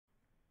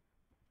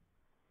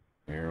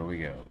we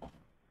go.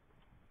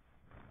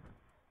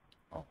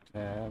 Alt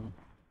tab.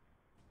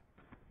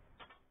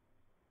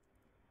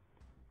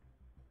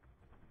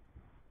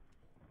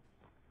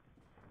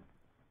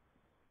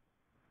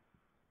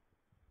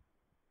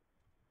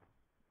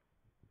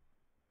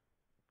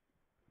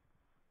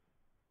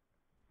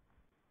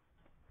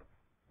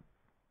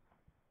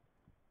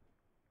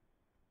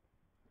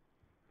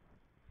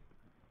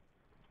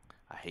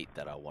 I hate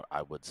that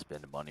I would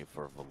spend money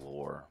for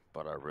velour,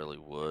 but I really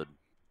would.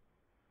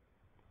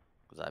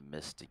 Because I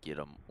missed to get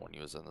him when he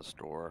was in the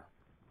store.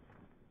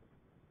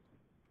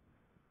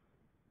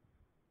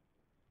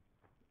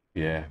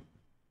 Yeah.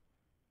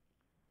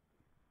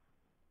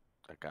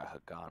 I got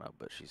Hagana,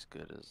 but she's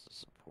good as a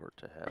support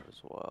to have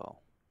as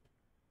well.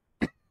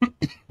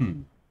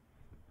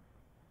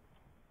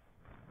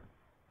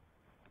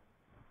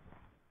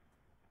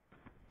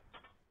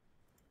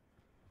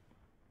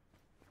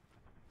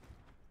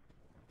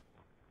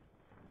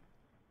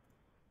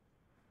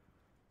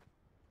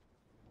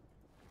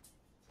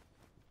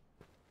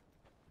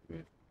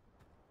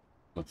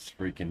 Let's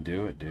freaking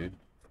do it, dude.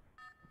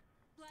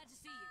 Glad to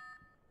see you.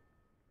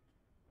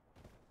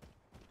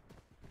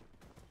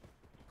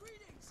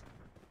 Greetings.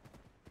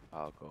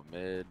 I'll go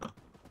mid.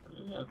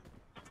 Привет.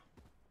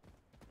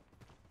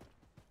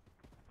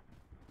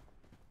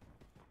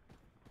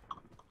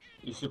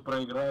 Если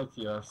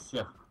проиграете, я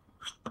всех.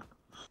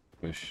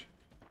 Push.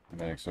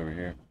 Medic's over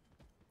here.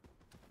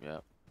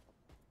 Yep.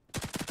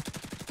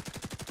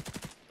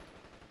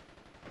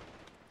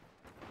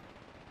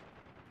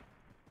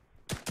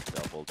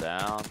 Double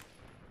down.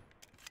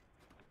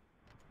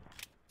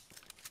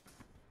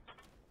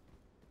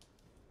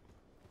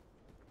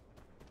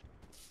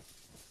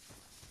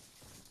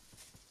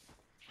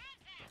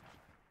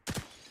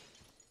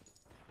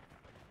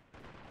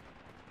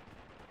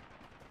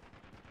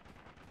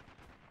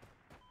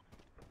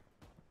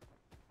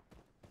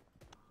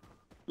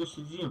 Ты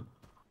сидим.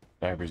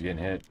 Sniper's getting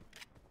hit.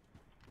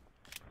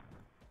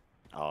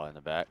 Oh, in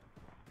the back.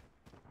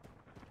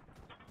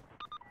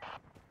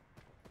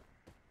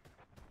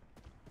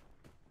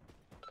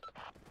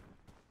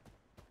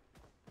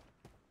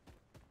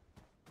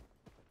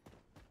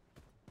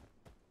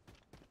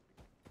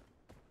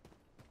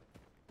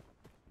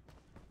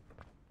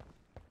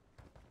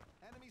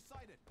 Enemy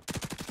sighted.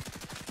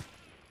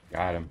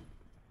 Got him.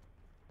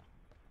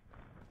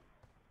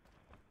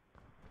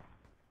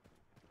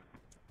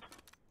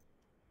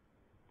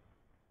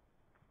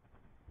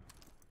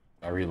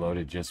 I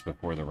reloaded just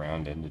before the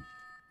round ended.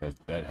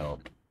 That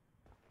helped.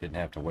 Didn't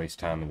have to waste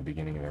time in the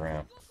beginning of the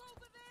round.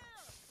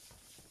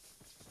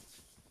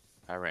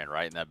 I ran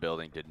right in that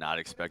building. Did not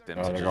expect them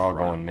Oh, to they're just all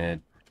run going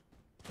mid.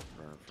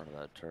 in front of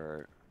that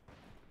turret.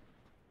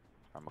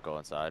 I'm gonna go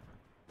inside.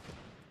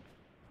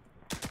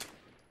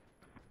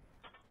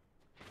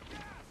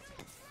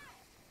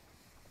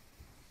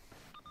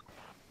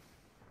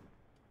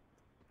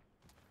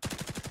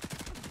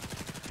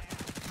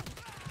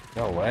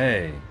 No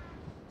way.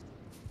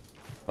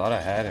 Thought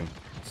I had him.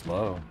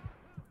 Slow.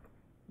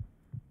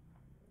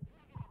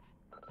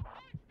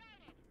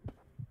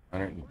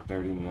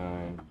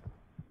 139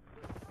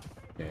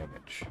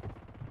 damage.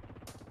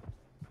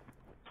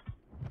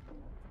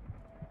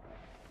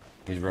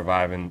 He's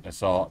reviving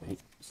Assault.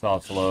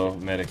 Assault's low.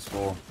 Medic's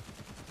full.